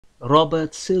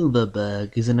Robert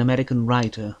Silverberg is an American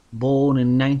writer. Born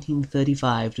in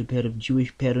 1935 to a pair of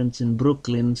Jewish parents in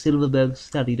Brooklyn, Silverberg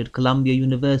studied at Columbia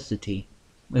University.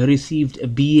 He received a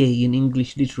BA in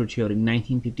English Literature in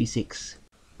 1956.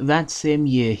 That same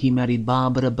year he married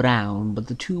Barbara Brown, but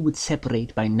the two would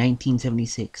separate by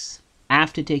 1976.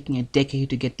 After taking a decade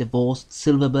to get divorced,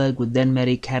 Silverberg would then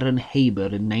marry Karen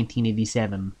Haber in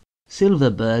 1987.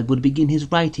 Silverberg would begin his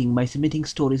writing by submitting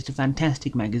stories to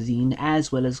Fantastic magazine,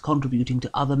 as well as contributing to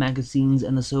other magazines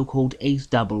and the so-called ace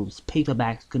doubles,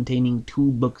 paperbacks containing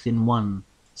 2 books in one.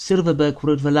 Silverberg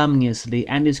wrote voluminously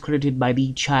and is credited by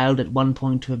Lee Child at one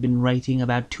point to have been writing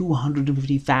about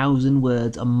 250,000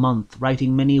 words a month,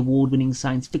 writing many award-winning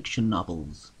science fiction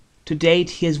novels. To date,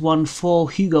 he has won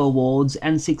 4 Hugo Awards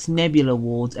and 6 Nebula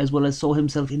Awards, as well as saw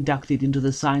himself inducted into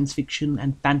the Science Fiction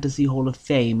and Fantasy Hall of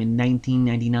Fame in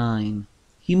 1999.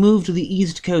 He moved to the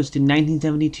East Coast in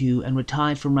 1972 and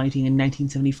retired from writing in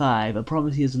 1975, a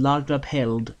promise he has largely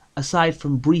upheld, aside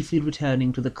from briefly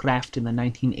returning to the craft in the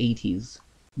 1980s.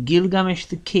 Gilgamesh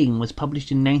The King was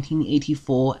published in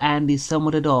 1984 and is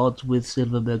somewhat at odds with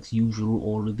Silverberg's usual,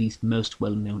 or at least most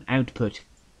well-known output.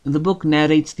 The book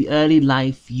narrates the early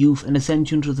life, youth, and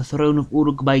ascension to the throne of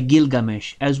Uruk by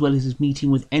Gilgamesh, as well as his meeting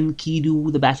with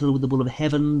Enkidu, the battle with the Bull of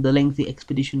Heaven, the lengthy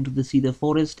expedition to the Cedar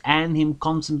Forest, and him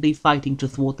constantly fighting to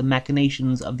thwart the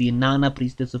machinations of the Inanna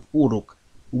priestess of Uruk,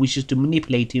 who wishes to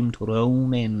manipulate him to her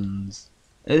own ends.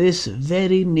 This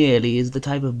very nearly is the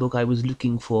type of book I was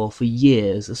looking for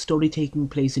years, a story taking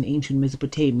place in ancient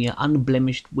Mesopotamia,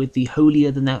 unblemished with the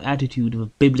holier-than-thou attitude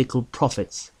of biblical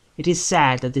prophets. It is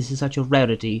sad that this is such a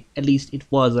rarity, at least it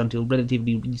was until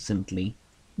relatively recently.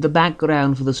 The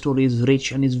background for the story is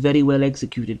rich and is very well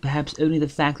executed, perhaps only the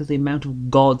fact that the amount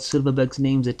of gods Silverberg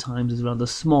names at times is rather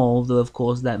small, though of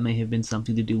course that may have been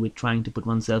something to do with trying to put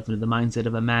oneself into the mindset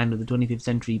of a man of the 25th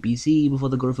century BC before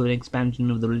the growth and expansion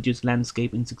of the religious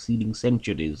landscape in succeeding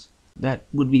centuries. That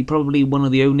would be probably one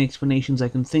of the only explanations I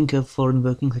can think of for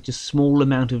invoking such a small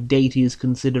amount of deities,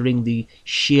 considering the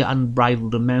sheer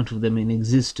unbridled amount of them in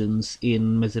existence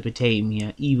in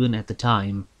Mesopotamia, even at the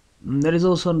time. There is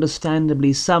also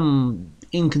understandably some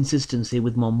inconsistency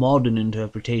with more modern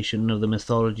interpretation of the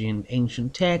mythology in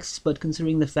ancient texts, but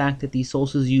considering the fact that the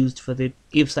sources used for it,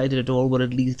 if cited at all, were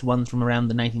at least ones from around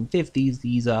the 1950s,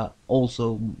 these are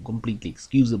also completely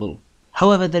excusable.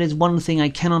 However, there is one thing I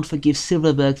cannot forgive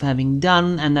Silverberg for having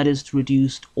done, and that is to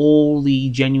reduce all the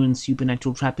genuine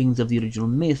supernatural trappings of the original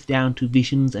myth down to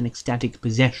visions and ecstatic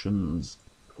possessions.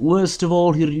 Worst of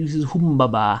all, he reduces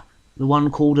Humbaba, the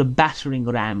one called a battering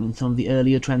ram in some of the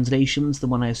earlier translations, the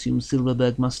one I assume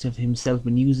Silverberg must have himself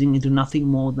been using, into nothing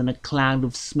more than a cloud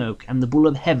of smoke, and the Bull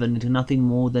of Heaven into nothing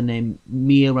more than a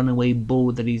mere runaway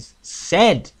bull that is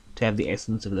said to have the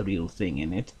essence of the real thing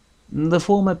in it. The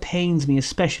former pains me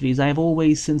especially, as I have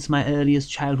always since my earliest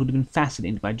childhood been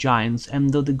fascinated by giants,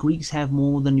 and though the Greeks have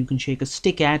more than you can shake a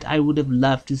stick at, I would have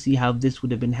loved to see how this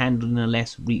would have been handled in a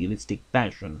less realistic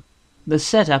fashion. The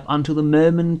setup until the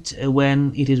moment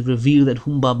when it is revealed that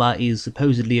Humbaba is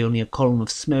supposedly only a column of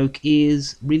smoke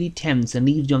is really tense and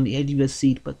leaves you on the edge of your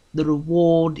seat, but the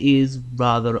reward is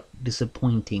rather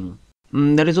disappointing.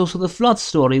 There is also the flawed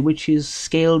story, which is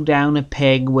scaled down a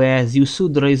peg where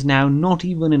Zeusudra is now not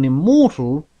even an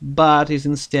immortal, but is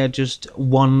instead just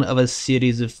one of a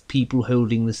series of people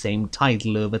holding the same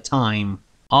title over time.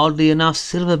 Oddly enough,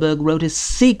 Silverberg wrote a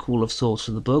sequel of sorts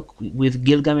to the book, with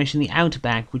Gilgamesh in the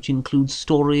Outback, which includes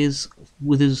stories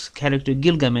with his character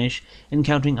Gilgamesh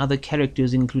encountering other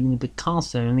characters, including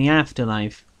Picasso in the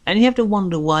afterlife. And you have to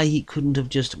wonder why he couldn't have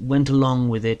just went along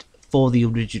with it for the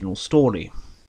original story.